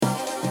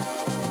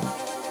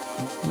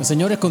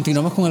Señores,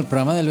 continuamos con el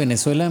programa del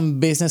Venezuelan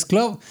Business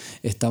Club.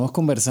 Estamos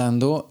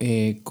conversando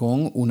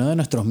con uno de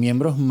nuestros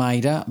miembros,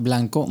 Mayra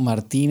Blanco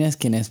Martínez,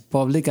 quien es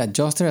Public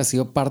Adjuster, ha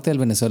sido parte del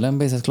Venezuelan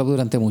Business Club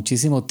durante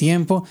muchísimo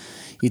tiempo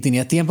y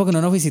tenía tiempo que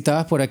no nos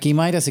visitabas por aquí,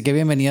 Mayra, así que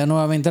bienvenida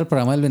nuevamente al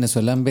programa del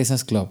Venezuelan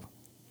Business Club.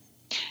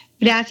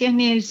 Gracias,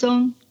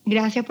 Nelson.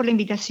 Gracias por la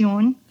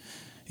invitación.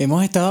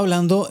 Hemos estado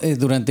hablando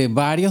durante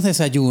varios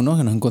desayunos,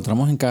 que nos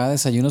encontramos en cada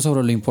desayuno,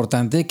 sobre lo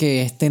importante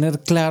que es tener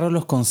claro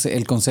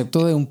el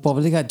concepto de un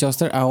Public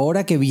Adjuster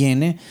ahora que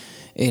viene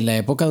la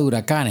época de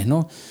huracanes,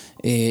 ¿no?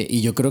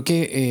 Y yo creo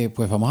que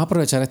pues vamos a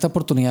aprovechar esta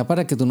oportunidad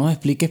para que tú nos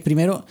expliques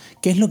primero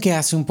qué es lo que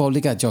hace un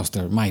Public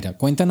Adjuster. Mayra,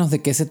 cuéntanos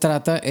de qué se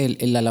trata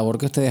la labor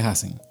que ustedes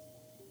hacen.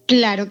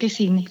 Claro que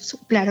sí,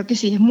 Nelson, claro que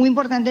sí. Es muy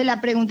importante la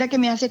pregunta que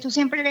me haces. Tú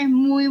siempre eres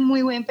muy,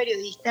 muy buen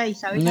periodista y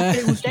sabes las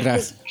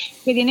preguntas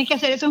que tienes que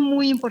hacer. Eso es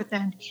muy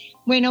importante.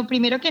 Bueno,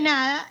 primero que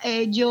nada,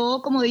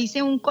 yo, como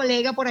dice un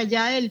colega por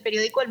allá del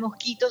periódico El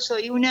Mosquito,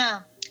 soy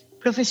una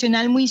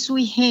profesional muy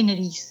sui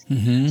generis.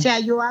 O sea,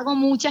 yo hago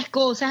muchas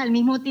cosas al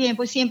mismo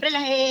tiempo y siempre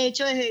las he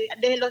hecho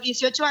desde los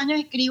 18 años.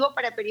 Escribo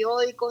para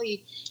periódicos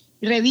y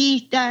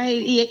revistas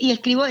y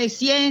escribo de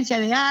ciencia,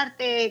 de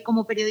arte,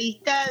 como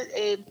periodista.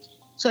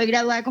 Soy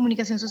graduada de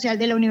Comunicación Social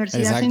de la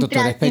Universidad Central. Exacto,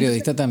 tú eres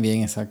periodista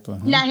también, exacto.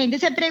 La gente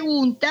se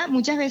pregunta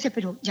muchas veces,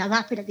 pero ya va,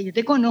 espérate, yo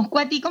te conozco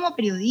a ti como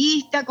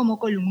periodista, como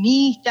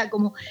columnista,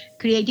 como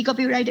creative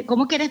copywriter,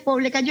 ¿cómo que eres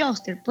Public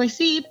Adjuster? Pues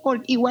sí,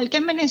 igual que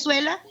en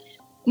Venezuela,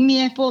 mi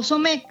esposo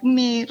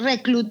me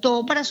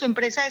reclutó para su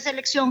empresa de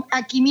selección.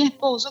 Aquí mi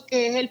esposo,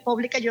 que es el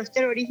Public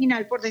Adjuster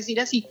original, por decir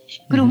así,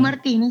 Cruz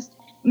Martínez,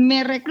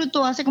 me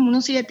reclutó hace como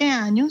unos 7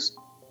 años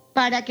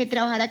para que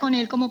trabajara con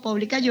él como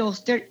Public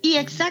Adjuster. Y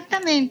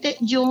exactamente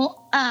yo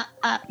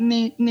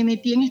me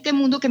metí en este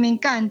mundo que me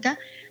encanta,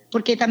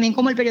 porque también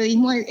como el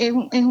periodismo es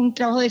un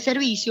trabajo de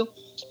servicio,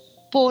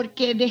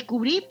 porque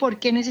descubrí por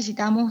qué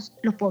necesitamos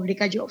los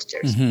Public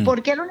Adjusters.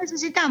 ¿Por qué lo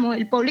necesitamos?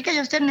 El Public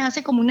Adjuster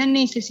nace como una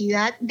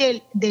necesidad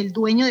del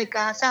dueño de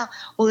casa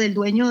o del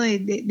dueño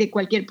de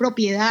cualquier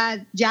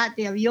propiedad,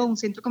 yate, avión,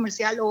 centro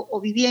comercial o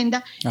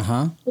vivienda,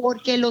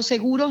 porque los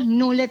seguros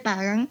no le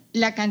pagan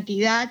la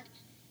cantidad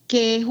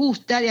que es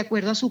justa de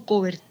acuerdo a su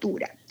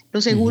cobertura.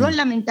 Los seguros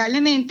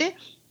lamentablemente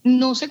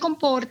no se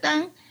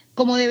comportan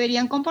como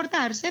deberían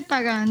comportarse,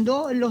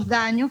 pagando los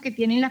daños que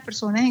tienen las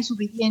personas en sus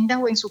viviendas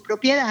o en sus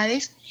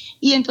propiedades,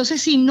 y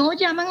entonces si no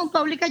llaman a un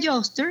Public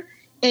Adjuster,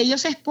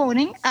 ellos se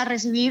exponen a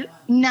recibir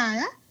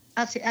nada,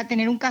 a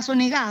tener un caso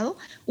negado,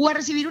 o a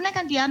recibir una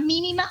cantidad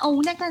mínima o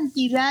una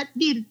cantidad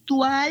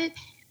virtual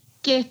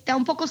que está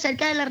un poco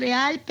cerca de la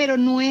real, pero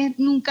no es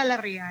nunca la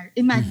real.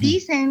 Es más,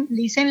 dicen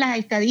las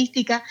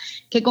estadísticas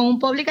que con un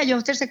Public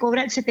Adjuster se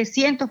cobra el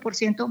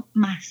 700%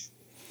 más.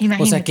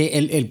 Imagínate. O sea que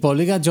el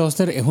Public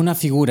Adjuster es una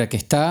figura que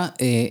está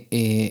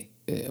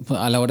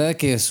a la hora de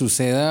que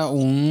suceda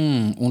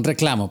un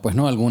reclamo, pues,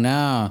 ¿no?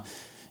 Alguna,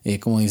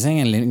 como dicen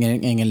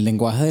en el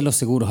lenguaje de los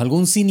seguros,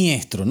 algún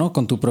siniestro, ¿no?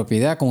 Con tu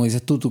propiedad, como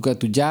dices tú,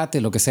 tu yate,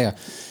 lo que sea.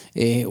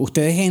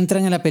 Ustedes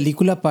entran en la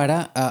película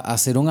para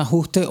hacer un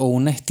ajuste o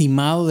un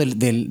estimado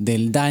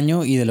del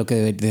daño y de lo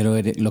que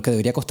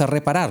debería costar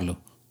repararlo.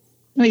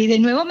 Y de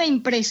nuevo me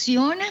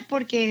impresiona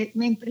porque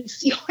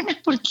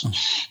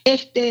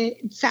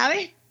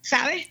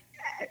sabes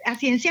a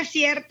ciencia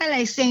cierta la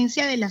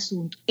esencia del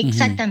asunto.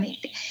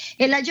 Exactamente.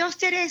 El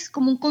adjuster es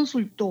como un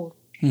consultor.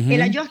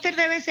 El adjuster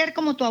debe ser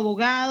como tu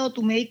abogado,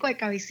 tu médico de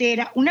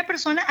cabecera, una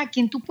persona a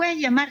quien tú puedes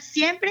llamar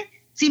siempre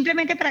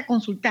simplemente para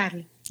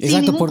consultarle.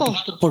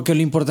 Exacto, porque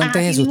lo importante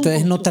es eso.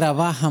 Ustedes no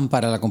trabajan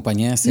para la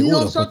compañía de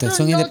seguros, ustedes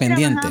son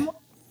independientes.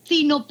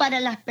 Sino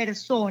para las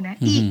personas.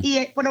 Y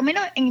por lo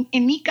menos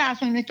en mi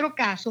caso, en nuestro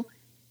caso,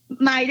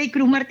 Mayra y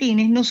Cruz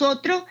Martínez,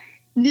 nosotros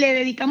le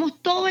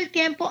dedicamos todo el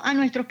tiempo a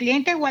nuestros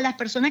clientes o a las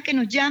personas que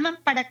nos llaman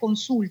para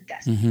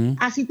consultas.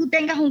 Así tú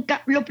tengas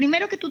lo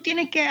primero que tú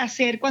tienes que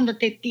hacer cuando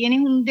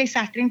tienes un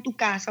desastre en tu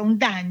casa, un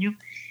daño,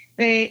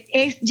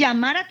 es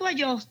llamar a tu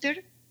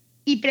adjuster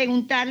y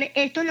preguntarle,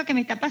 esto es lo que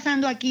me está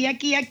pasando aquí,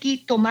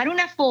 tomar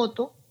una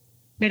foto,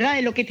 ¿verdad?,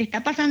 de lo que te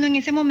está pasando en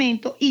ese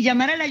momento y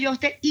llamar al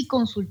adjuster y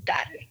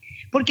consultarle.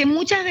 Porque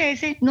muchas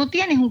veces no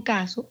tienes un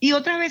caso y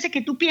otras veces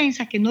que tú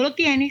piensas que no lo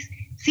tienes,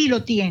 sí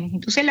lo tienes.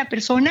 Entonces la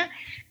persona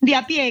de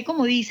a pie,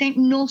 como dicen,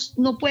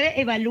 no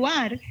puede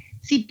evaluar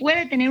si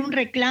puede tener un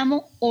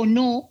reclamo o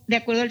no de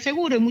acuerdo al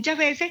seguro. Y muchas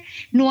veces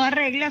no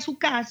arregla su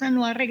casa,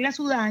 no arregla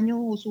su daño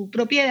o su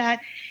propiedad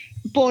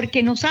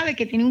porque no sabe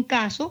que tiene un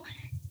caso,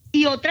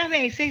 y otras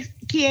veces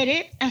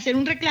quiere hacer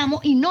un reclamo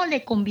y no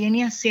le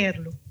conviene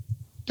hacerlo.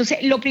 Entonces,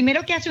 lo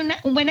primero que hace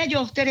un buen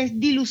adjuster es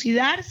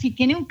dilucidar si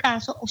tiene un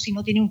caso o si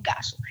no tiene un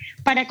caso.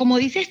 para, como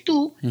dices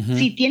tú,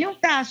 si tiene un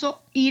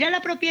caso, ir a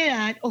la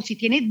propiedad, o si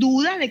tiene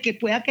duda de que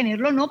pueda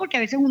tenerlo o no, porque a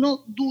veces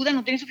uno duda,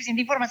 no tiene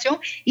suficiente información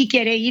y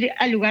quiere ir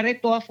al lugar de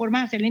todas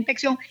formas a hacer la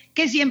inspección,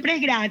 que siempre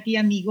es gratis,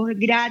 amigos, es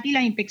gratis,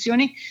 las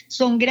inspecciones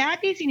son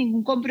gratis sin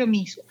ningún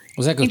compromiso.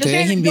 O sea que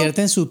ustedes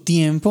invierten su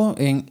tiempo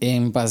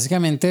en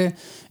básicamente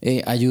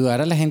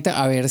ayudar a la gente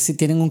a ver si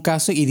tienen un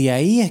caso, y de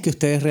ahí es que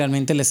ustedes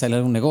realmente les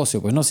sale un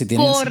negocio, pues no, si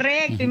tienen...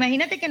 Correcto,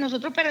 imagínate que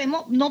nosotros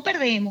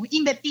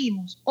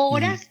invertimos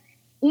horas,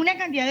 una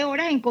cantidad de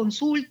horas en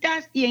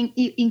consultas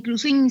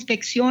incluso en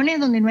inspecciones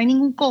donde no hay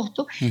ningún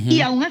costo,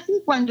 y aún así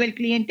cuando el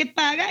cliente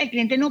paga, el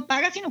cliente no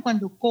paga sino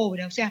cuando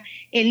cobra, o sea,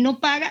 él no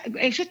paga,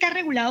 eso está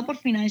regulado por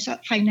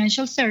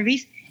Financial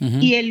Service,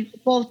 y el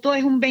costo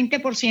es un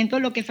 20% de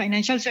lo que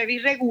Financial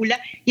Service regula,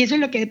 y eso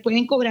es lo que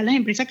pueden cobrar las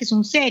empresas que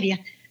son serias,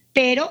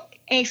 pero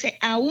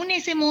aún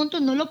ese monto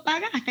no lo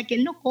paga hasta que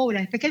él no cobra.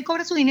 Después que él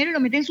cobra su dinero y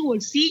lo mete en su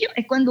bolsillo,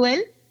 es cuando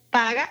él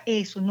paga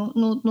eso,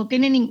 no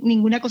tiene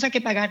ninguna cosa que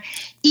pagar.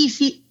 Y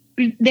si,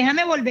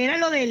 déjame volver a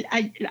lo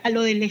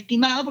del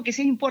estimado, porque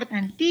eso es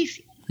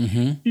importantísimo.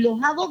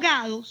 Los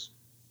abogados,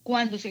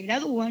 cuando se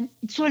gradúan,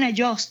 son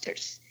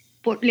adjusters,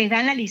 les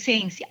dan la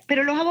licencia,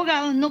 pero los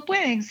abogados no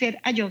pueden ser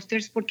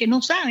adjusters porque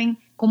no saben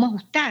cómo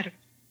ajustar.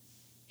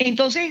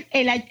 Entonces,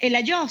 el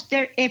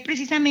adjuster es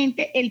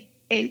precisamente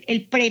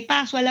el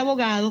prepaso al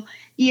abogado,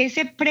 y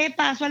ese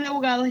prepaso al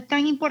abogado es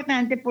tan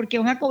importante porque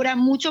van a cobrar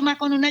mucho más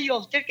con un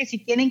adjuster que si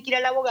tienen que ir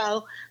al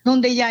abogado,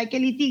 donde ya hay que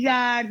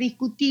litigar,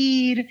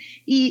 discutir,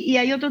 y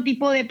hay otro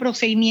tipo de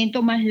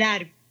procedimiento más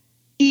largo.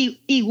 Y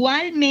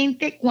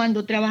igualmente,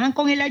 cuando trabajan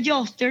con el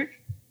adjuster,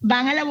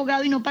 van al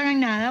abogado y no pagan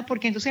nada,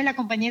 porque entonces es la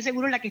compañía de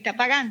seguro la que está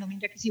pagando,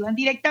 mientras que si van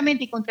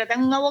directamente y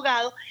contratan un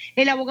abogado,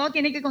 el abogado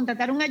tiene que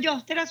contratar un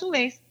adjuster a su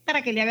vez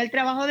para que le haga el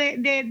trabajo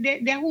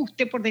de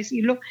ajuste, por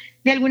decirlo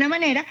de alguna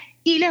manera,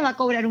 y le va a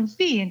cobrar un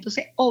fee.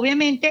 Entonces,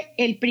 obviamente,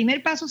 el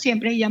primer paso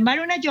siempre es llamar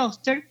a un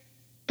adjuster.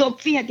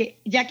 Fíjate,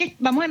 ya que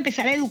vamos a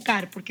empezar a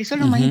educar, porque eso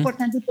es lo más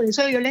importante, y por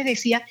eso yo les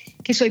decía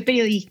que soy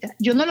periodista.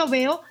 Yo no lo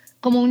veo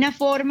como una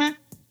forma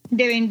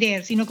de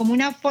vender, sino como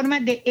una forma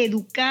de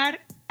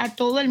educar a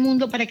todo el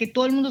mundo, para que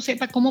todo el mundo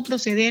sepa cómo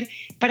proceder,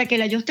 para que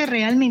el adjuster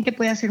realmente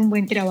pueda hacer un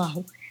buen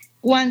trabajo.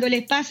 Cuando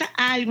les pasa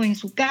algo en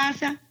su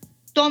casa,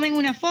 tomen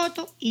una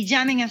foto y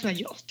llamen a su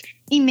adjuster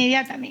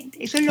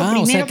inmediatamente. Eso es lo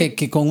primero. O sea,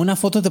 que con una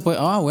foto te puede...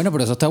 bueno,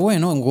 pero eso está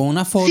bueno. Con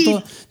una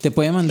foto te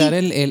puede mandar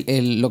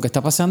lo que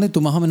está pasando, y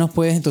tú más o menos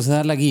puedes entonces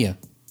dar la guía.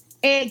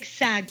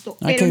 Exacto,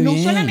 pero no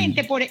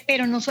solamente por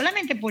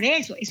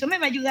eso me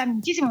va a ayudar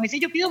muchísimo. A veces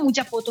yo pido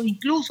muchas fotos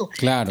incluso,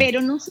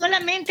 pero no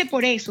solamente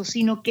por eso,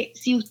 sino que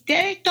si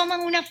ustedes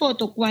toman una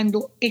foto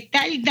cuando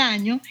está el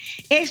daño,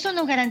 eso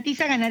nos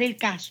garantiza ganar el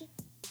caso.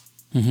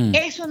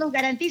 Eso nos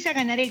garantiza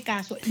ganar el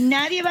caso.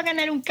 Nadie va a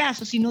ganar un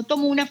caso si no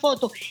tomó una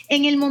foto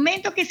en el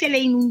momento que se le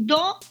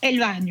inundó el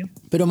baño.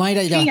 Pero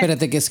Mayra, ya,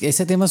 espérate, que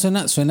ese tema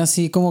suena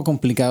así como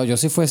complicado. Yo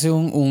si fuese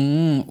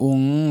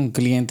un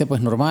cliente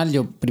pues normal,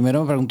 yo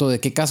primero me pregunto de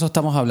qué caso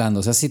estamos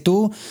hablando. O sea, si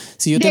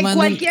yo te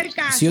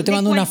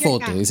mando una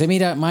foto, dice,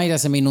 mira, Mayra,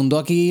 se me inundó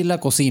aquí la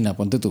cocina,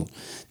 ponte tú.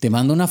 Te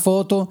mando una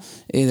foto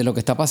de lo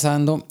que está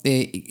pasando.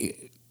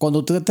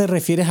 Cuando tú te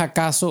refieres a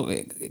caso,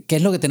 ¿qué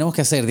es lo que tenemos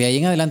que hacer? De ahí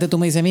en adelante tú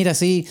me dices, mira,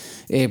 sí,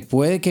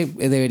 puede que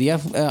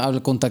deberías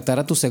contactar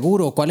a tu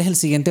seguro. ¿Cuál es el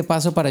siguiente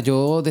paso para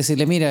yo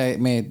decirle, mira,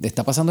 me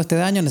está pasando este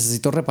daño,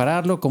 necesito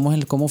repararlo?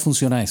 ¿Cómo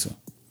funciona eso?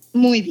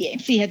 Muy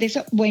bien, fíjate,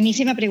 eso,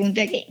 buenísima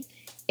pregunta aquí.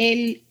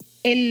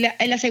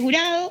 El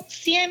asegurado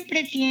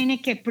siempre tiene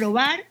que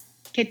probar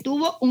que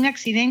tuvo un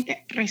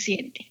accidente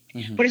reciente.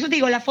 Por eso te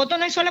digo, la foto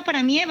no es solo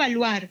para mí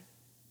evaluar,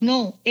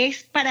 no,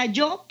 es para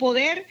yo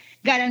poder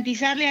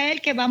garantizarle a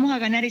él que vamos a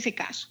ganar ese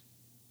caso.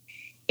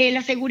 El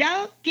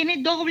asegurado tiene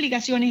dos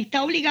obligaciones.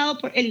 Está obligado,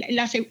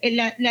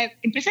 la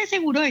empresa de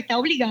seguros está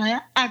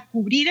obligada a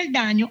cubrir el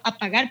daño, a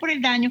pagar por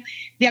el daño,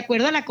 de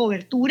acuerdo a la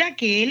cobertura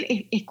que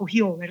él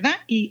escogió, ¿verdad?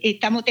 Y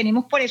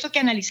tenemos por eso que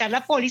analizar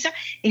la póliza.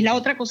 Es la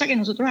otra cosa que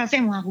nosotros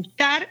hacemos,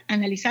 ajustar,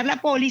 analizar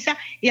la póliza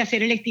y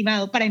hacer el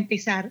estimado para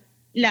empezar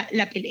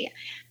la pelea.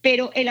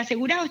 Pero el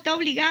asegurado está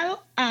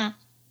obligado a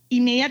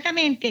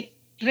inmediatamente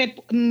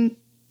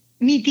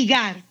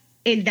mitigar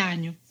el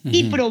daño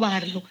y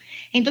probarlo.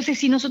 Entonces,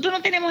 si nosotros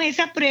no tenemos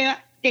esa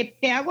prueba, te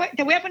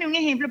voy a poner un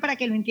ejemplo para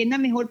que lo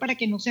entiendan mejor, para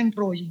que no se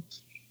enrollen.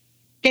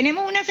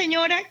 Tenemos una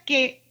señora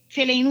que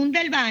se le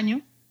inunda el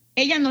baño,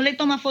 ella no le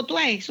toma foto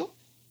a eso,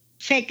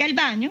 seca el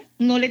baño,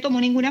 no le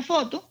tomó ninguna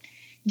foto,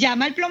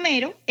 llama al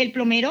plomero, el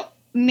plomero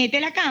mete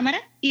la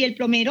cámara y el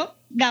plomero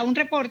da un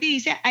reporte y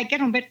dice, hay que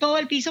romper todo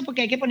el piso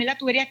porque hay que poner la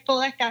tubería,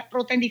 toda está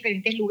rota en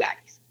diferentes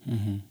lugares.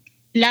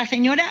 La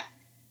señora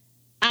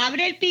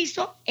abre el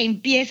piso,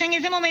 empieza en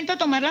ese momento a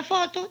tomar la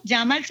foto,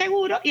 llama al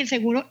seguro y el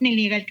seguro le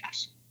niega el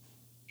caso.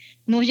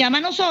 Nos llama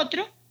a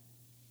nosotros,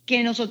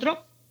 que nosotros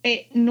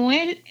no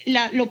es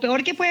lo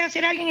peor que puede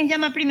hacer alguien es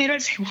llamar primero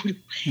al seguro.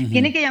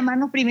 Tiene que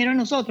llamarnos primero a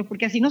nosotros,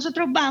 porque así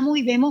nosotros vamos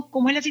y vemos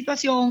cómo es la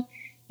situación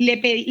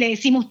le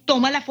decimos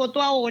toma la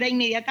foto ahora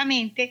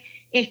inmediatamente,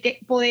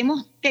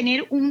 podemos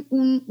tener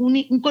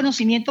un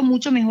conocimiento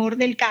mucho mejor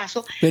del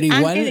caso. Pero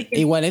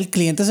igual el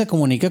cliente se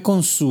comunica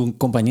con su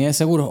compañía de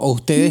seguros, o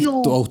ustedes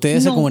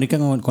se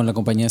comunican con la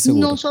compañía de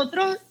seguros.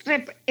 Nosotros,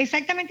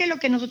 exactamente lo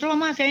que nosotros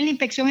vamos a hacer en la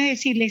inspección es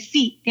decirle,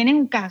 sí, tienes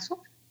un caso,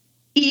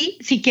 y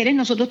si quieres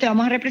nosotros te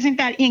vamos a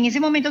representar, y en ese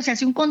momento se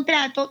hace un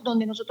contrato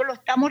donde nosotros lo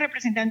estamos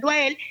representando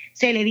a él,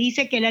 se le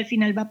dice que él al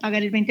final va a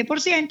pagar el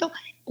 20%,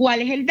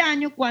 cuál es el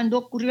daño, cuándo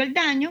ocurrió el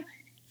daño.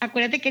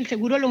 Acuérdate que el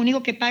seguro lo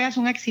único que paga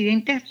son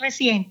accidentes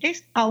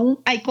recientes, aún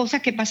hay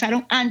cosas que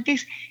pasaron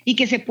antes y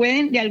que se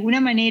pueden de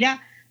alguna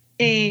manera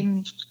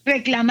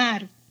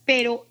reclamar,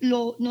 pero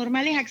lo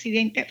normal es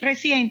accidentes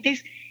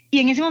recientes. Y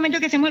en ese momento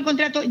que hacemos el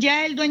contrato,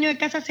 ya el dueño de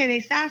casa se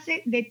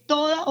deshace de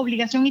toda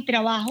obligación y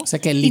trabajo. O sea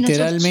que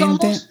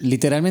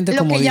literalmente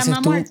como dices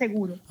tú, al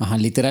seguro. Ajá,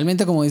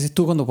 literalmente como dices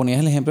tú cuando ponías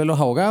el ejemplo de los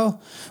abogados,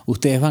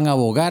 ustedes van a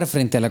abogar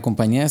frente a la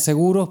compañía de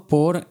seguros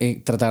por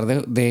tratar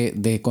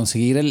de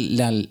conseguir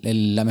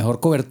la mejor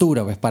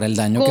cobertura, pues, para el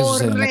daño que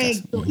sucede en la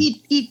casa.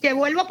 Correcto. Y te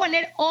vuelvo a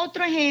poner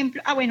otro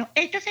ejemplo. Bueno,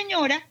 esta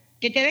señora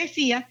que te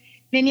decía,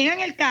 le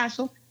niegan el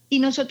caso. Y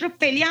nosotros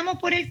peleamos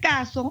por el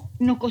caso,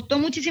 nos costó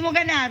muchísimo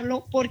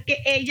ganarlo porque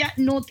ella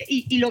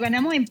y lo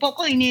ganamos en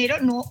poco dinero,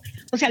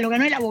 o sea, lo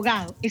ganó el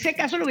abogado. Ese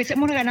caso lo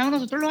hubiésemos ganado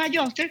nosotros los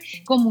adjusters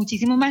con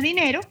muchísimo más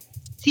dinero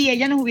si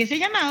ella nos hubiese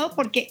llamado,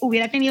 porque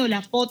hubiera tenido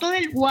la foto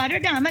del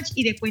water damage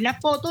y después la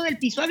foto del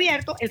piso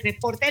abierto, el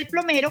reporte del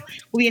plomero,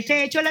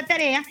 hubiese hecho la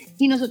tarea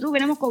y nosotros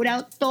hubiéramos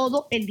cobrado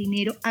todo el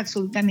dinero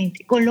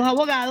absolutamente. Con los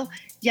abogados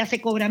ya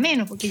se cobra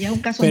menos porque ya es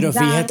un caso. Pero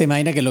fíjate,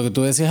 Mayra, que lo que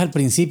tú decías al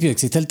principio,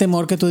 existe el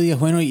temor que tú digas,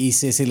 bueno, y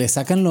si le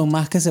sacan lo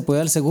más que se puede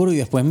al seguro y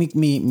después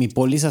mi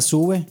póliza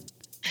sube.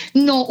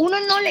 No, uno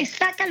no le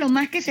saca lo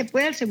más que se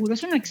puede al seguro,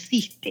 eso no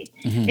existe.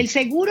 Uh-huh. El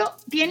seguro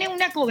tiene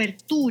una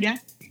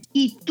cobertura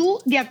y tú,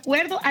 de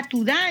acuerdo a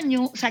tu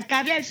daño,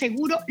 sacarle al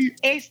seguro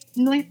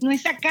no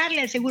es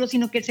sacarle al seguro,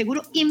 sino que el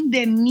seguro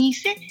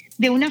indemnice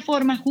de una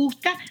forma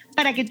justa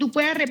para que tú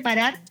puedas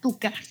reparar tu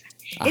casa.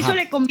 Ajá. Eso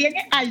le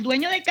conviene al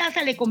dueño de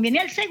casa, le conviene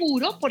al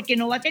seguro, porque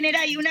no va a tener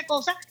ahí una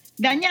cosa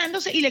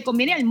dañándose, y le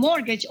conviene al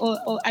mortgage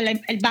o al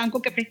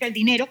banco que presta el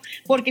dinero,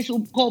 porque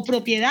su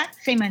copropiedad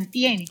se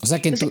mantiene. O sea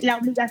que entonces, la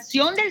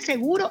obligación del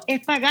seguro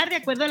es pagar de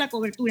acuerdo a la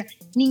cobertura.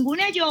 Ningún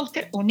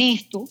adjuster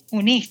honesto,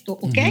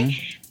 ¿ok?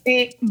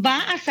 Uh-huh. Va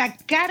a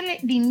sacarle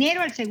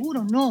dinero al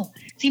seguro, no.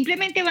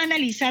 Simplemente va a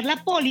analizar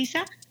la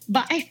póliza,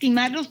 va a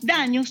estimar los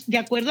daños de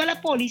acuerdo a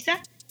la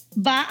póliza,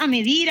 va a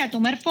medir, a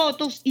tomar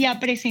fotos y a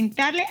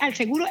presentarle al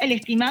seguro el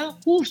estimado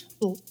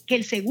justo que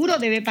el seguro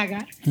debe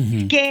pagar.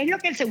 Uh-huh. ¿Qué es lo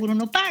que el seguro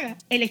no paga?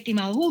 El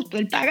estimado justo.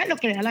 Él paga lo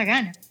que le da la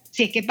gana,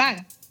 si es que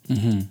paga.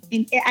 Uh-huh.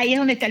 Ahí es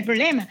donde está el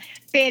problema.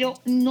 Pero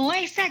no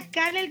es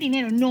sacarle el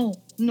dinero, no.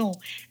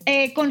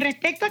 Con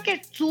respecto a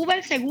que suba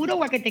el seguro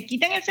o a que te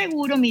quiten el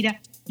seguro, mira,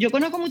 yo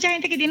conozco mucha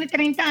gente que tiene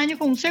 30 años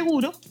con un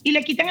seguro y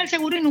le quitan el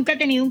seguro y nunca ha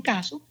tenido un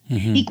caso.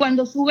 Uh-huh. Y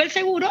cuando sube el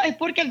seguro es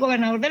porque el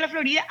gobernador de la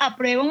Florida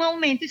aprueba un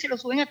aumento y se lo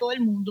suben a todo el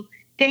mundo,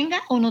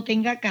 tenga o no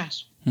tenga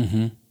caso.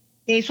 Uh-huh.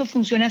 Eso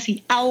funciona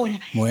así. Ahora,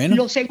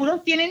 los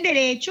seguros tienen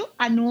derecho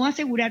a no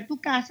asegurar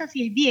tu casa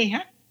si es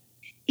vieja,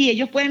 y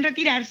ellos pueden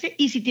retirarse,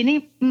 y si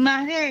tienen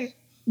más de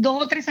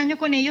 2 o 3 años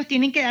con ellos,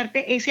 tienen que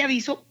darte ese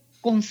aviso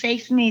con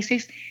 6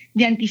 meses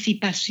de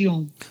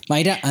anticipación.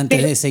 Mayra,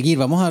 antes de seguir,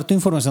 vamos a dar tu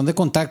información de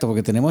contacto,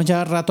 porque tenemos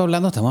ya rato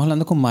hablando. Estamos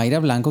hablando con Mayra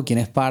Blanco, quien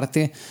es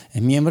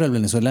miembro del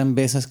Venezuela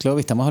Investors Club,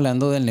 y estamos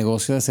hablando del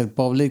negocio de ser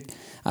Public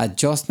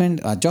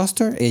Adjuster.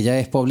 Ella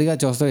es Public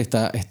Adjuster y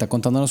está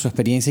contándonos su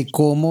experiencia y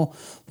cómo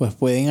pues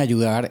pueden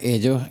ayudar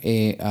ellos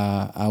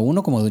a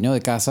uno como dueño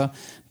de casa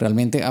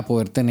realmente a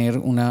poder tener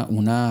una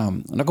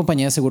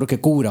compañía de seguro que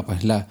cubra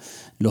pues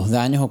los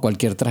daños o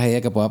cualquier tragedia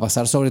que pueda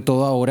pasar, sobre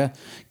todo ahora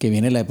que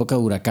viene la época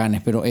de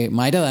huracanes. Pero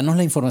Mayra, danos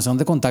la información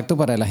de contacto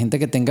para la gente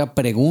que tenga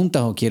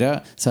preguntas o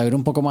quiera saber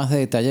un poco más de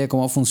detalle de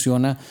cómo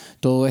funciona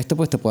todo esto,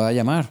 pues te pueda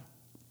llamar.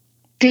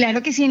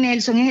 Claro que sí,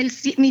 Nelson.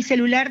 Mi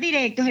celular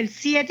directo es el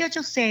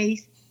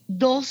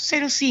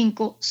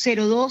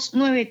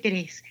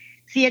 786-205-0293.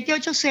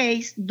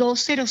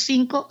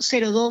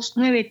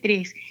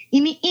 786-205-0293. Y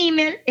mi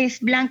email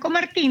es Blanco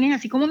Martínez,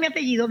 así como mi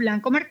apellido,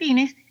 Blanco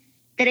Martínez,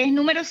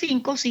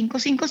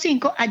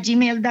 355-555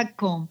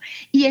 @gmail.com.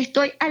 Y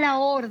estoy a la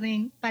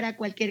orden para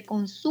cualquier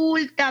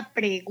consulta,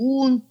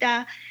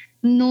 pregunta.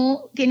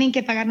 No tienen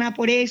que pagar nada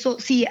por eso.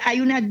 Si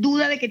hay una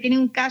duda de que tienen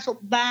un caso,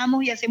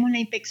 vamos y hacemos la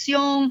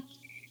inspección.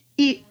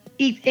 Y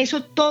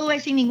eso todo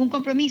es sin ningún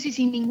compromiso y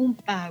sin ningún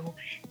pago.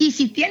 Y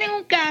si tienen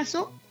un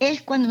caso,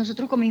 es cuando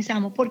nosotros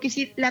comenzamos. Porque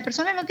si la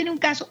persona no tiene un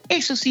caso,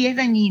 eso sí es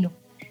dañino.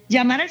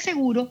 Llamar al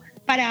seguro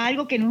para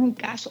algo que no es un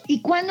caso. ¿Y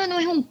cuándo no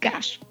es un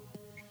caso?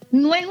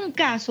 No es un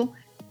caso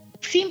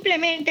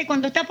simplemente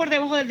cuando está por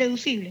debajo del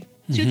deducible.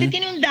 Uh-huh. Si usted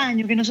tiene un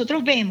daño que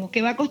nosotros vemos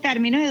que va a costar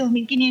menos de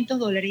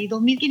 $2.500, y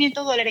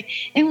 $2.500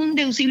 es un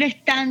deducible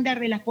estándar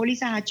de las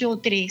pólizas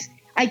HO3,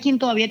 hay quien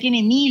todavía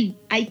tiene 1,000,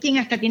 hay quien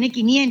hasta tiene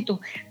 500,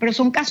 pero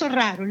son casos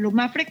raros. Lo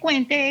más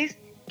frecuente es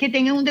que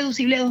tengan un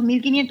deducible de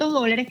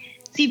 $2.500.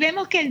 Si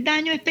vemos que el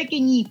daño es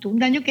pequeñito, un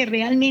daño que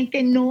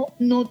realmente no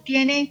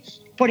tiene,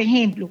 por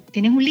ejemplo,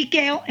 tienes un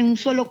liqueo en un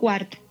solo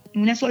cuarto,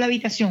 en una sola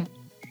habitación,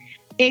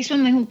 eso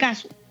no es un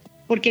caso.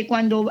 Porque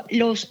cuando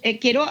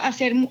quiero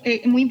hacer,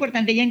 muy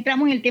importante, ya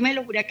entramos en el tema de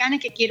los huracanes,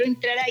 que quiero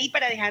entrar ahí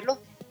para dejarlos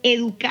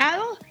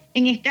educados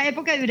en esta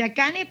época de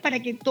huracanes, para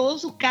que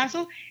todos sus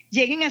casos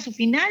lleguen a su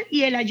final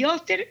y el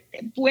adjuster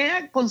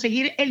pueda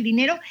conseguir el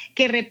dinero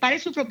que repare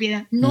su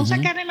propiedad. No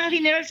sacarle más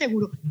dinero al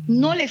seguro,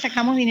 no le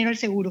sacamos dinero al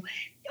seguro.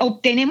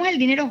 Obtenemos el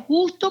dinero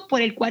justo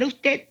por el cual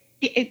usted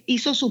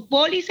hizo su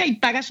póliza y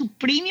paga su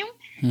premium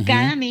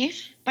cada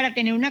mes para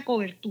tener una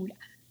cobertura.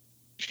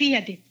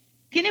 Fíjate,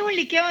 tienes un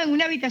liqueo en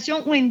una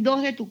habitación o en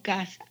dos de tu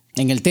casa.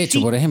 En el techo,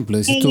 sí, por ejemplo.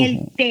 Dices en tú. El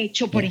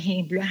techo, por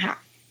ejemplo,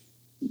 ajá.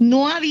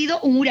 No ha habido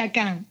un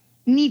huracán,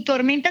 ni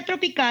tormenta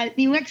tropical,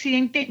 ni un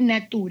accidente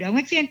natural.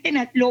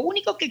 Lo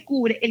único que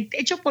cubre el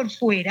techo por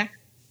fuera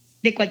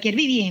de cualquier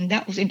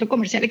vivienda o centro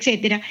comercial,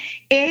 etcétera,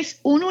 es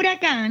un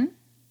huracán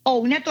o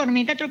una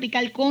tormenta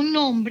tropical con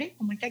nombre,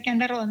 como esta que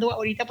anda rodando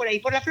ahorita por ahí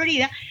por la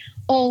Florida,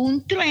 o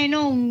un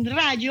trueno, un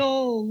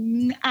rayo,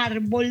 un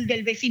árbol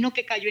del vecino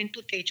que cayó en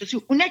tu techo. O sea,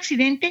 un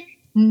accidente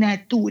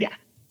natural.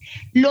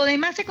 Lo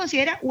demás se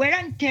considera wear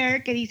and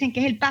tear, que dicen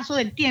que es el paso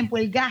del tiempo,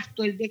 el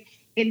gasto,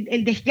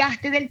 el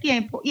desgaste del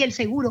tiempo, y el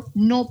seguro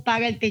no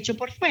paga el techo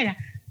por fuera.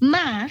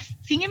 Más,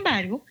 sin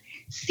embargo,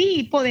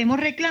 sí podemos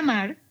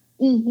reclamar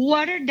un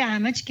water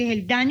damage, que es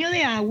el daño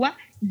de agua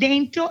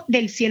dentro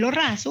del cielo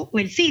raso o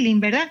el ceiling,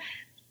 ¿verdad?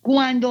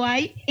 Cuando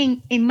hay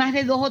en más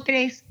de 2 o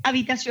 3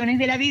 habitaciones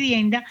de la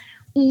vivienda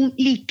un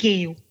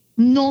liqueo,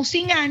 no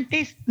sin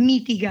antes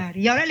mitigar.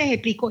 Y ahora les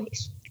explico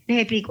eso.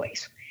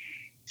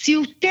 Si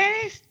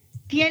ustedes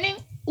tienen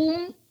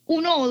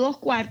uno o dos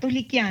cuartos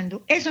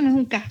liqueando, eso no es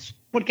un caso,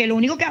 porque lo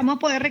único que vamos a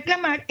poder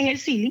reclamar es el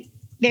ceiling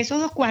de esos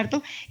 2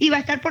 cuartos y va a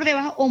estar por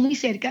debajo o muy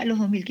cerca de los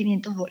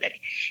 $2,500.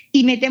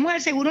 Y metemos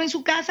al seguro en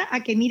su casa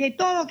a que mire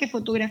todo, a que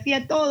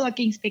fotografía todo, a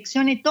que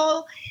inspeccione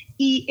todo,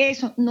 y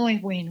eso no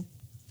es bueno.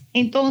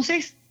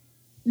 Entonces,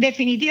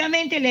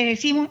 definitivamente le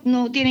decimos,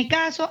 no tiene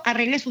caso,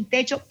 arregle su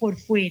techo por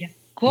fuera.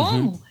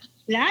 ¿Cómo?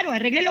 Claro,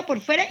 arréglelo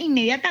por fuera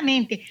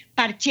inmediatamente,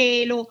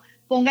 parchelo,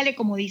 póngale,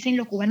 como dicen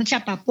los cubanos,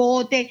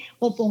 chapapote,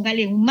 o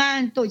póngale un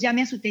manto,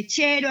 llame a su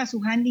techero, a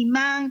su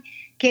handyman,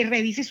 que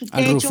revise su techo.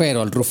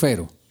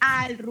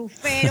 Al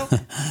rufero.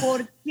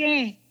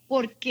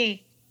 ¿Por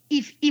qué?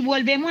 Y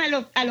volvemos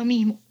a lo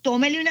mismo.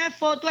 Tómele una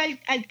foto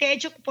al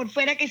techo por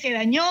fuera que se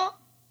dañó,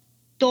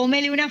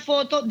 tómele una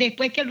foto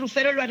después que el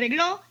rufero lo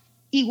arregló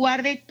y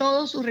guarde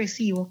todos sus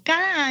recibos.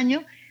 Cada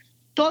año,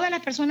 todas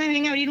las personas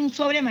deben abrir un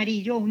sobre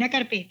amarillo o una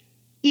carpeta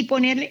y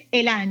ponerle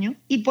el año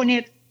y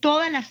poner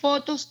todas las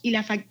fotos y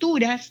las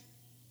facturas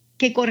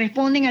que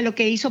corresponden a lo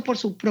que hizo por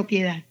su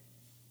propiedad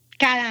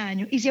cada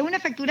año. Y si es una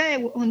factura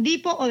de Home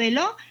Depot o de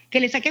Lowe's, que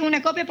le saquen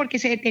una copia porque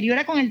se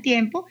deteriora con el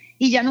tiempo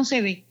y ya no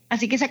se ve.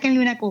 Así que sáquenle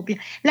una copia.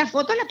 Las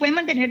fotos las pueden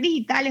mantener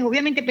digitales,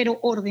 obviamente, pero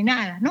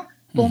ordenadas, ¿no?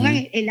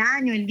 Pongan el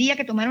año, el día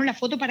que tomaron la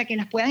foto para que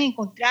las puedan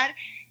encontrar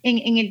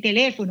en el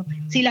teléfono.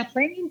 Si las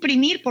pueden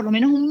imprimir, por lo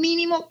menos un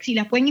mínimo, si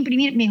las pueden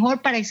imprimir,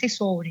 mejor para ese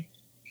sobre.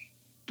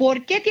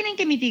 ¿Por qué tienen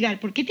que mitigar?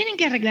 ¿Por qué tienen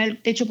que arreglar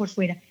el techo por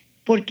fuera?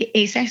 Porque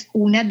esa es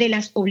una de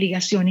las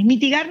obligaciones.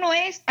 Mitigar no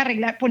es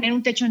poner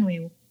un techo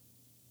nuevo.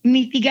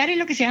 Mitigar es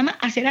lo que se llama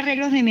hacer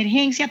arreglos de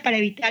emergencia para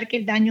evitar que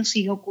el daño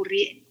siga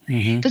ocurriendo.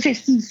 Entonces,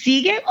 si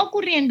sigue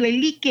ocurriendo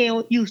el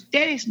liqueo y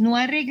ustedes no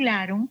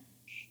arreglaron,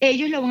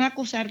 ellos lo van a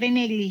acusar de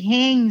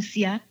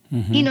negligencia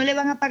y no le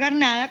van a pagar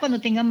nada cuando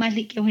tengan más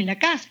liqueos en la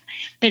casa.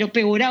 Pero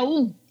peor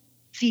aún,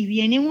 si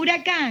viene un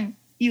huracán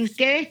y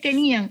ustedes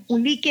tenían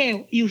un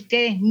liqueo y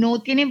ustedes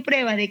no tienen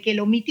prueba de que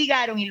lo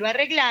mitigaron y lo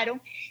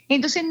arreglaron,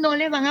 entonces no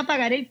les van a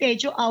pagar el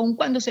techo aun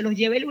cuando se los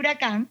lleve el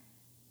huracán,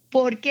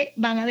 porque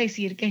van a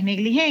decir que es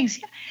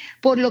negligencia.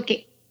 Por lo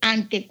que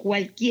ante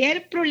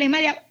cualquier problema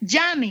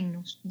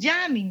llámenos,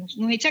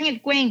 nos echan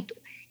el cuento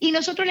y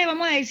nosotros le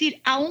vamos a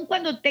decir, aun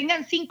cuando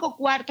tengan 5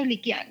 cuartos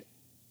liqueando,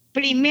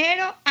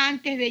 primero,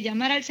 antes de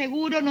llamar al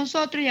seguro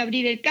nosotros y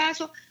abrir el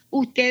caso,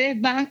 ustedes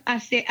van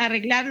a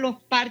arreglar los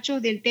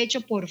parchos del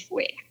techo por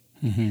fuera,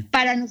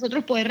 para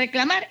nosotros poder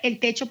reclamar el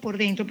techo por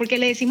dentro, porque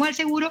le decimos al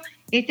seguro,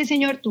 este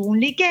señor tuvo un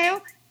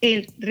liqueo,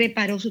 él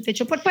reparó su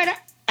techo por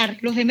fuera,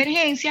 arreglos de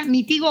emergencia,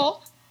 mitigó,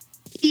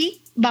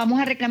 y vamos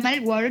a reclamar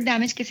el water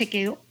damage que se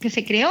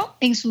creó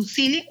en su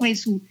ceiling o en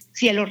su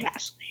cielo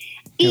raso.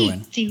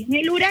 Si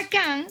viene el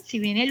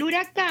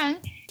huracán,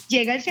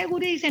 llega el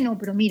seguro y dice, no,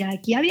 pero mira,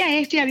 aquí había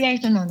esto y había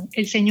esto. No,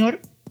 el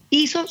señor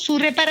hizo sus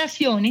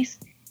reparaciones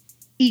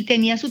y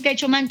tenía su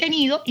techo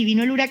mantenido y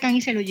vino el huracán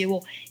y se lo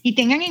llevó. Y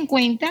tengan en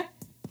cuenta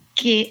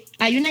que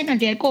hay una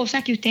cantidad de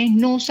cosas que ustedes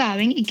no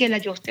saben y que el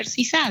adjuster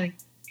sí sabe.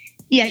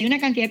 Y hay una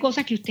cantidad de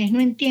cosas que ustedes no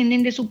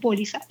entienden de su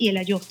póliza y el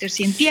adjuster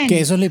sí entiende.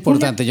 Que eso es lo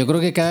importante. Yo creo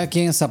que cada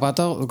quien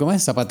 ¿cómo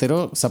es?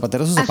 Zapatero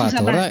su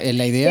zapato, ¿verdad?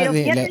 La idea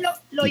pero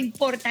lo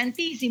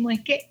importantísimo es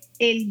que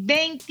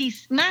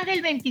más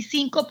del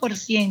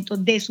 25%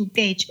 de su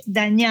techo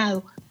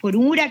dañado por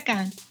un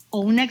huracán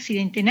o un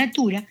accidente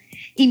natural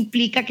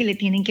implica que le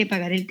tienen que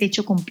pagar el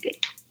techo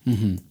completo.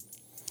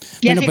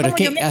 Y Bueno, así pero es como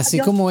que yo me así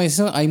yo- como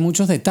eso hay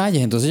muchos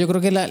detalles. Entonces yo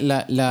creo que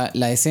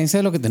la esencia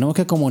de lo que tenemos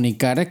que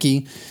comunicar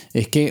aquí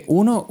es que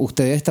uno,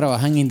 ustedes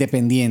trabajan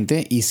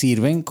independiente y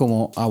sirven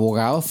como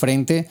abogados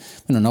frente,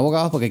 bueno, no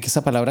abogados porque es que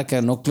esa palabra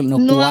que no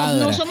no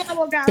cuadra, somos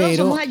abogados,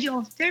 somos pero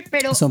adjuster,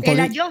 pero son el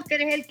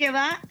adjuster es el que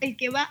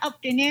va a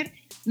obtener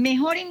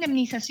mejor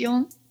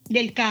indemnización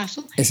del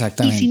caso. Y si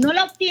exactamente. no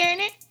la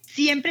obtiene,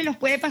 siempre los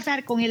puede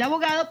pasar con el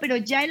abogado, pero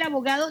ya el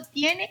abogado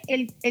tiene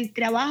el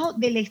trabajo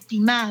del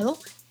estimado,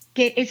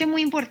 que eso es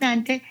muy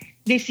importante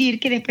decir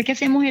que después que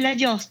hacemos el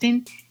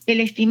adjusting, el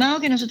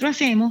estimado que nosotros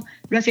hacemos,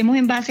 lo hacemos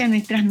en base a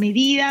nuestras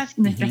medidas,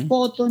 nuestras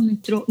fotos,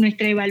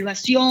 nuestra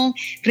evaluación,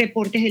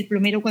 reportes del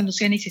plomero cuando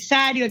sea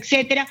necesario,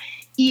 etcétera.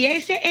 Y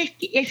ese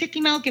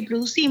estimado que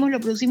producimos, lo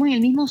producimos en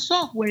el mismo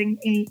software,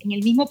 en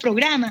el mismo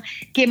programa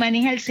que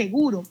maneja el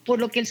seguro, por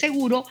lo que el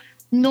seguro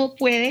no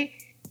puede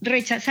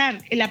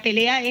rechazar. La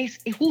pelea es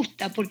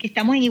justa porque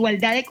estamos en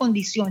igualdad de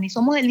condiciones,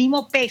 somos del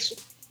mismo peso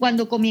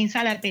cuando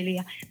comienza la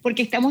pelea,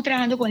 porque estamos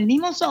trabajando con el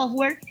mismo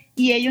software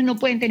y ellos no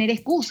pueden tener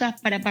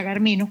excusas para pagar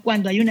menos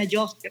cuando hay un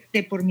adjuster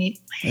de por medio.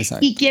 Y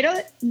Exacto.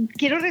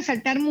 quiero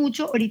resaltar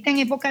mucho, ahorita en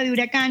época de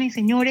huracanes,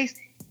 señores,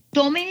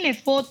 tómenle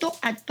foto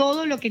a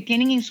todo lo que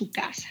tienen en su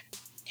casa.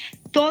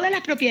 Todas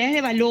las propiedades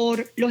de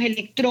valor, los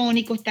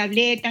electrónicos,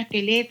 tabletas,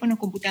 teléfonos,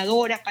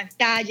 computadoras,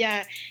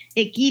 pantallas,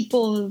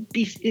 equipos,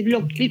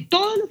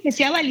 todo lo que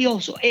sea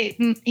valioso,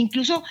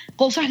 incluso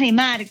cosas de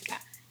marca,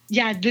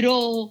 ya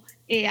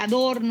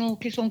adornos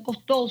que son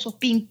costosos,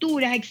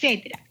 pinturas,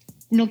 etcétera.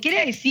 No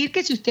quiere decir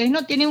que si ustedes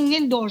no tienen un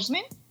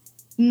endorsement,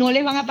 no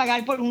les van a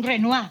pagar por un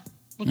Renoir,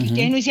 porque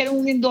ustedes no hicieron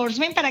un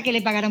endorsement para que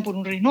le pagaran por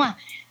un Renoir.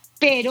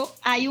 Pero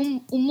hay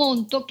un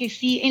monto que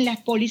sí en las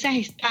pólizas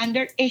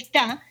estándar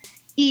está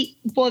y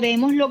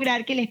podemos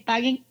lograr que les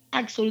paguen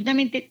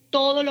absolutamente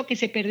todo lo que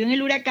se perdió en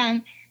el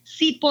huracán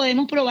si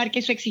podemos probar que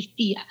eso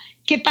existía.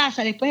 ¿Qué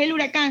pasa? Después del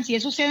huracán, si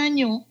eso se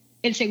dañó,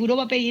 el seguro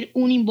va a pedir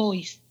un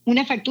invoice,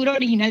 una factura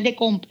original de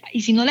compra,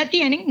 y si no la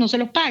tienen, no se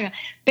los paga.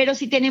 Pero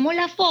si tenemos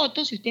las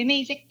fotos, si usted me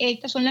dice,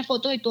 estas son las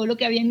fotos de todo lo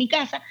que había en mi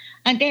casa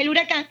antes del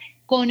huracán,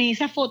 con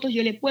esas fotos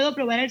yo le puedo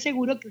probar al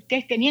seguro que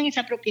ustedes tenían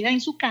esa propiedad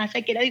en su casa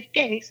y que era de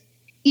ustedes,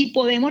 y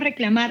podemos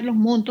reclamar los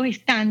montos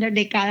estándar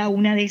de cada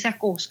una de esas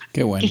cosas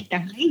Qué bueno. que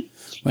están ahí.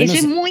 Bueno,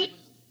 Eso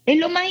es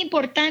lo más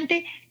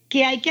importante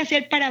que hay que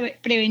hacer para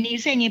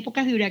prevenirse en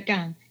épocas de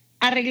huracán.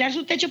 Arreglar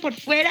su techo por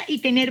fuera y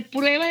tener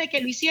pruebas de que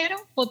lo hicieron,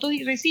 fotos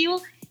y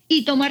recibos,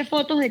 y tomar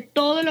fotos de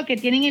todo lo que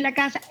tienen en la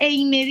casa e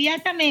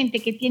inmediatamente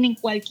que tienen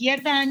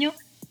cualquier daño,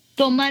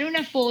 tomar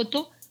una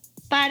foto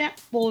para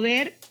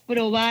poder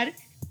probar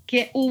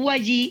que hubo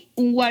allí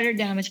un water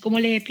damage, como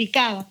les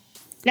explicaba.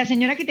 La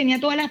señora que tenía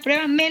todas las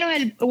pruebas, menos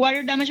el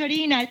water damage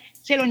original,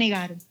 se lo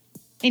negaron.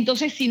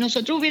 Entonces, si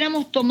nosotros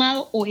hubiéramos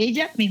tomado, o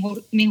ella,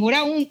 mejor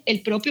aún,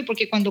 el propio,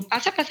 porque cuando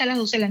pasa a las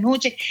 12 de la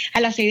noche,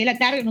 a las 6 de la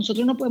tarde,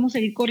 nosotros no podemos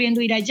seguir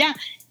corriendo, ir allá.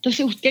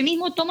 Entonces, usted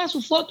mismo toma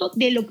su foto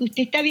de lo que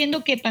usted está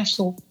viendo que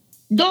pasó.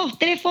 2,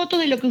 3 fotos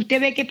de lo que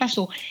usted ve que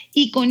pasó.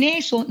 Y con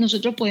eso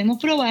nosotros podemos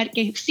probar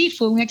que sí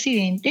fue un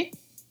accidente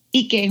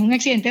y que es un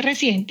accidente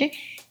reciente,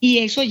 y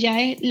eso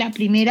ya es la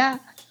primera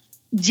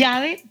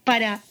llave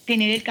para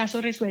tener el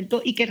caso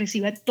resuelto y que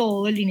reciba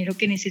todo el dinero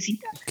que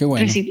necesita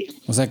recibir.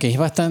 O sea que es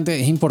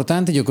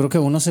importante. Yo creo que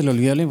a uno se le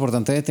olvida lo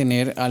importante de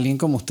tener a alguien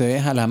como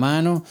ustedes a la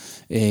mano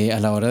a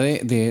la hora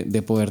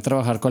de poder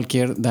trabajar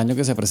cualquier daño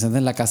que se presente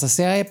en la casa,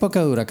 sea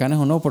época de huracanes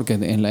o no, porque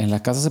en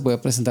las casas se puede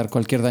presentar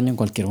cualquier daño en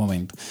cualquier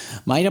momento.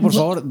 Mayra, por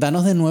favor,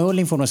 danos de nuevo la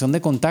información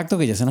de contacto,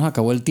 que ya se nos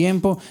acabó el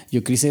tiempo.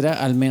 Yo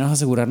quisiera al menos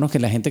asegurarnos que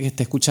la gente que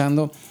esté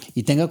escuchando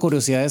y tenga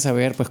curiosidad de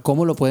saber pues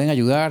cómo lo pueden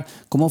ayudar,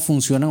 cómo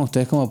funcionan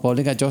ustedes como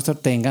Public Adjuster,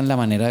 tengan la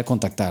manera de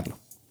contactarlo.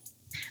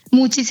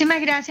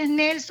 Muchísimas gracias,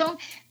 Nelson.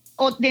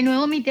 De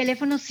nuevo, mi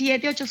teléfono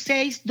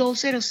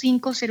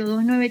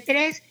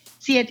 786-205-0293,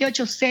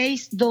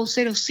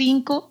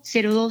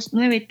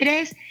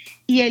 786-205-0293,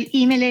 y el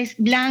email es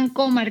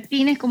Blanco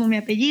Martínez, como mi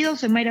apellido,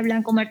 soy Mayra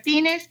Blanco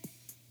Martínez,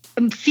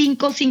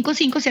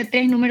 555, o sea,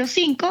 3 número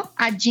 5,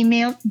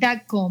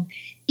 @gmail.com.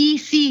 Y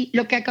sí,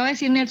 lo que acaba de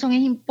decir Nelson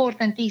es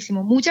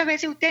importantísimo. Muchas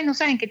veces ustedes no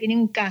saben que tienen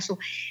un caso.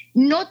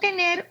 No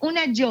tener un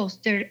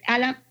adjuster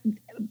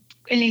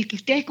en el que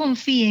ustedes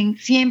confíen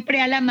siempre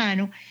a la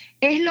mano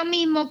es lo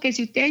mismo que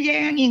si ustedes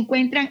llegan y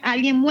encuentran a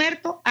alguien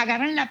muerto,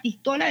 agarran la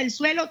pistola del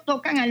suelo,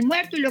 tocan al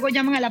muerto y luego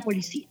llaman a la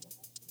policía.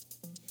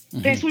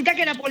 Resulta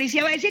que la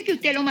policía va a decir que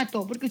usted lo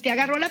mató porque usted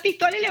agarró la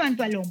pistola y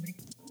levantó al hombre.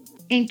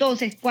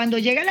 Entonces, cuando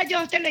llega el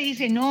adjuster le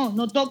dice,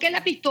 no toque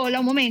la pistola,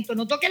 un momento,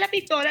 no toque la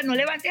pistola, no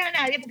levantes a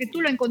nadie porque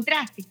tú lo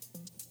encontraste.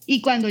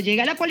 Y cuando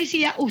llega la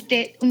policía,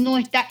 usted no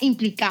está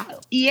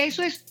implicado. Y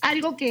eso es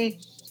algo que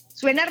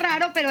suena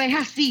raro, pero es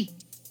así.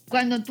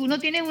 Cuando tú no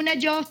tienes un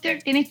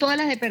adjuster, tienes todas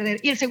las de perder.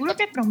 Y el seguro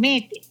te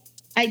promete.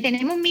 Ahí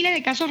tenemos miles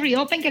de casos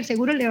reopen que el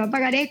seguro le va a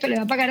pagar esto, le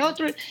va a pagar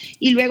otro,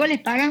 y luego les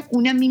pagan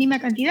una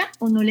mínima cantidad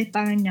o no les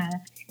pagan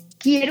nada.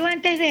 Quiero,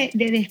 antes de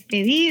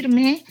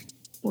despedirme,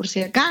 por si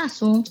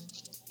acaso,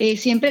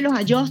 siempre los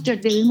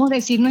adjusters debemos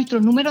decir nuestro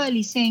número de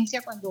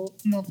licencia cuando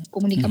nos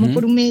comunicamos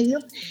por un medio.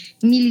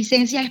 Mi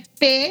licencia es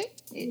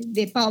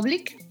de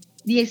public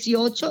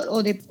 18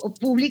 o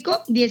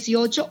público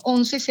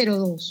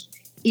 181102.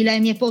 Y la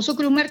de mi esposo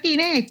Cruz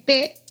Martínez es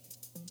P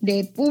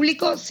de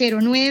público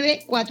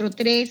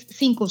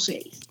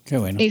 094356. Qué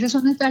bueno. Esas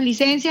son nuestras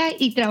licencias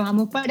y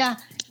trabajamos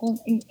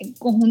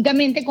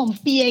conjuntamente con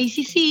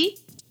PACC,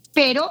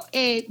 pero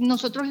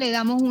nosotros le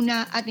damos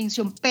una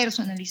atención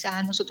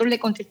personalizada. Nosotros le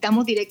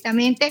contestamos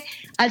directamente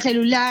al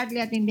celular,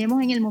 le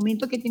atendemos en el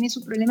momento que tiene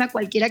su problema,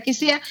 cualquiera que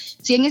sea.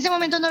 Si en ese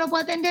momento no lo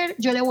puedo atender,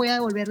 yo le voy a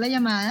devolver la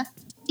llamada,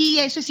 y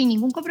eso es sin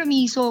ningún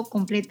compromiso,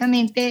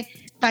 completamente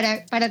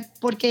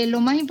porque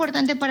lo más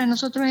importante para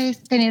nosotros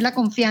es tener la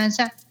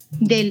confianza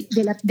del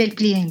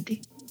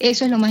cliente.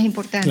 Eso es lo más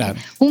importante. Claro.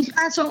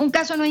 Un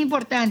caso no es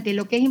importante.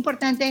 Lo que es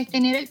importante es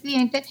tener al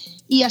cliente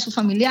y a sus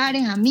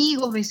familiares,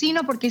 amigos,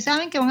 vecinos, porque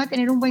saben que van a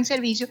tener un buen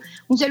servicio,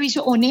 un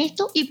servicio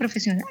honesto y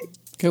profesional.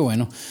 Qué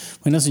bueno.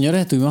 Bueno,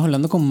 señores, estuvimos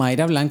hablando con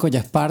Mayra Blanco, ya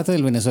es parte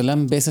del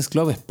Venezuelan Business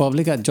Club, es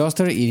Public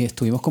Adjuster, y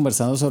estuvimos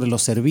conversando sobre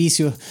los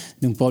servicios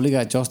de un Public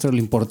Adjuster, lo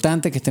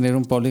importante que es tener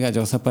un Public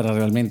Adjuster para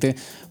realmente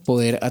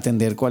poder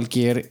atender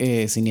cualquier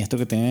siniestro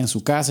que tengan en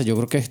su casa. Yo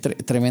creo que es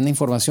tremenda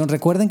información.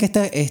 Recuerden que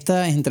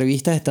estas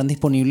entrevistas están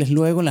disponibles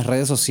luego en las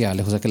redes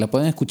sociales, o sea que la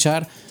pueden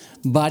escuchar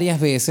varias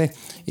veces.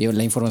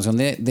 La información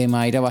de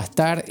Mayra va a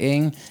estar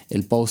en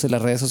el post de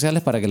las redes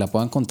sociales para que la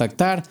puedan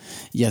contactar,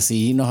 y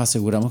así nos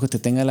aseguramos que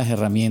usted tenga las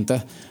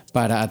herramientas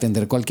para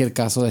atender cualquier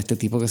caso de este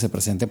tipo que se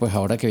presente, pues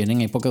ahora que viene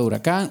en época de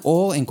huracán,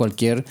 o en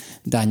cualquier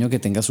daño que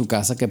tenga su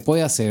casa que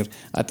pueda ser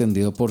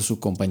atendido por su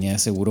compañía de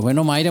seguros.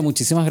 Bueno, Mayra,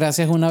 muchísimas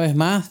gracias una vez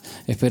más.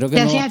 Espero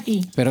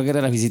que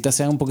las visitas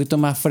sean un poquito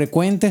más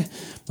frecuentes.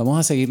 Vamos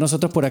a seguir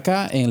nosotros por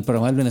acá en el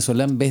programa del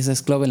Venezuelan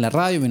Business Club en la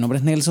radio. Mi nombre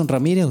es Nelson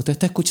Ramírez. Usted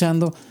está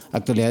escuchando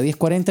Actualidad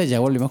 1040. Ya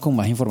volvemos con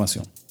más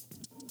información.